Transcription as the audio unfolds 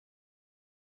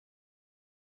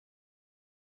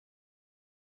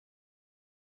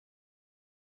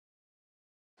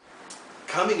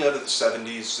coming out of the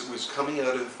 70s, it was coming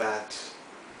out of that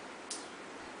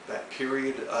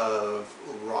period of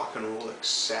rock and roll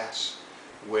excess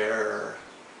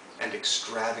and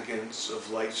extravagance of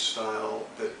lifestyle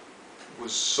that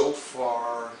was so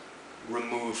far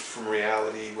removed from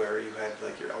reality, where you had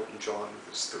like your Elton John with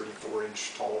his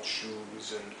 34-inch tall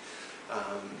shoes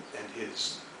and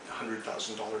his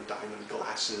 $100,000 diamond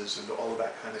glasses and all of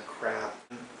that kind of crap.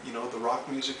 You know, the rock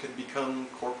music had become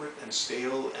corporate and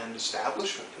stale and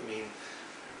establishment. I mean,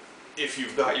 if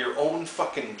you've got your own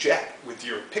fucking jet with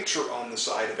your picture on the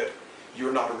side of it,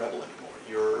 you're not a rebel anymore.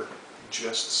 You're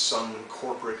just some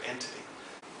corporate entity.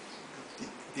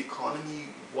 The economy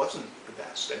wasn't the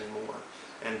best anymore,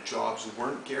 and jobs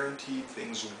weren't guaranteed,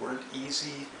 things weren't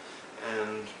easy,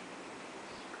 and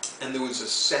there was a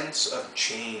sense of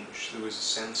change, there was a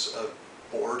sense of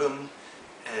boredom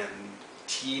and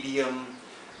tedium,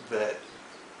 that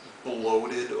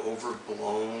bloated,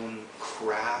 overblown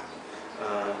crap,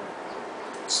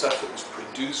 stuff that was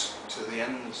produced to the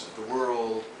ends of the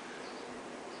world,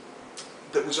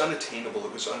 that was unattainable,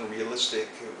 it was unrealistic.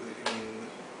 I mean,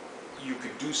 you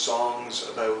could do songs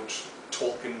about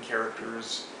Tolkien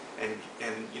characters, and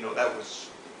you know, that was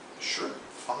sure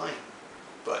fine,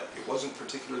 but it wasn't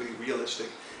particularly realistic,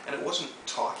 and it wasn't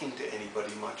talking to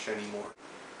anybody much anymore.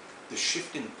 The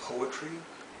shift in poetry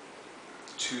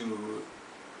to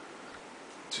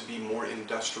be more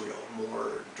industrial,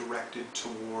 more directed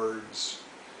towards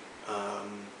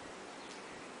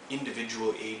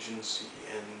individual agency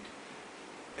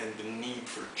and the need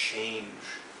for change,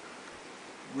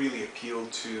 really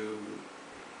appealed to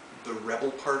the rebel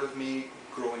part of me,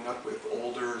 growing up with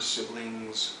older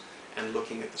siblings and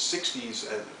looking at the 60s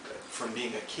from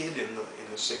being a kid in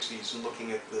the 60s and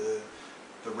looking at the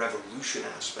revolution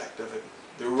aspect of it.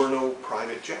 There were no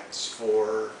private jets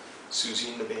for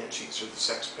Susie and the Banshees or the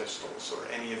Sex Pistols or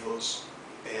any of those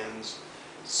bands,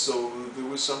 so there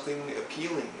was something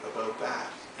appealing about that.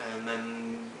 And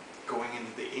then going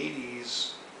into the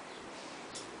 80s,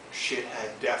 shit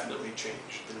had definitely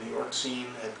changed. The New York scene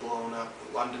had blown up,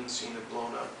 the London scene had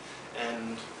blown up,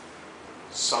 and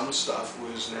some stuff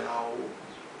was now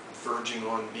verging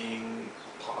on being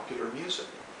popular music.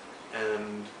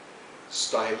 And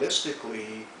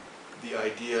stylistically, the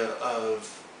idea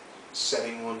of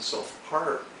setting oneself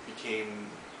apart became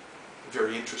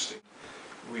very interesting.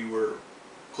 We were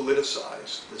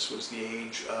politicized. This was the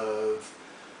age of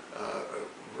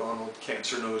Ronald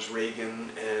Cancer-Nose Reagan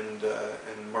and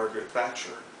Margaret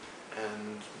Thatcher,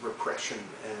 and repression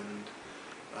and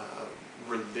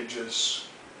religious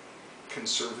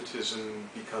conservatism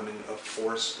becoming a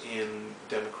force in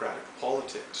democratic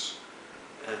politics,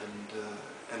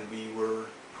 and we were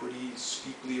pretty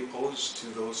steeply opposed to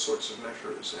those sorts of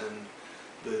measures, and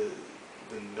the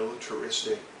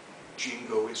militaristic,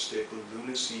 jingoistic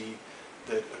lunacy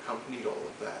that accompanied all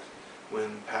of that.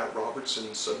 When Pat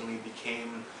Robertson suddenly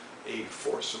became a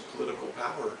force of political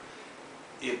power,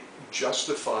 it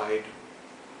justified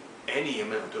any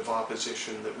amount of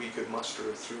opposition that we could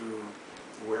muster through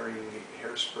wearing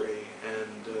hairspray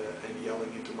and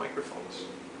yelling into microphones.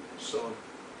 So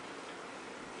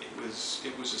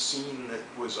it was a scene that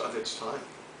was of its time.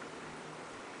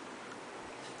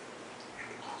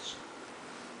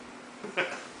 Awesome.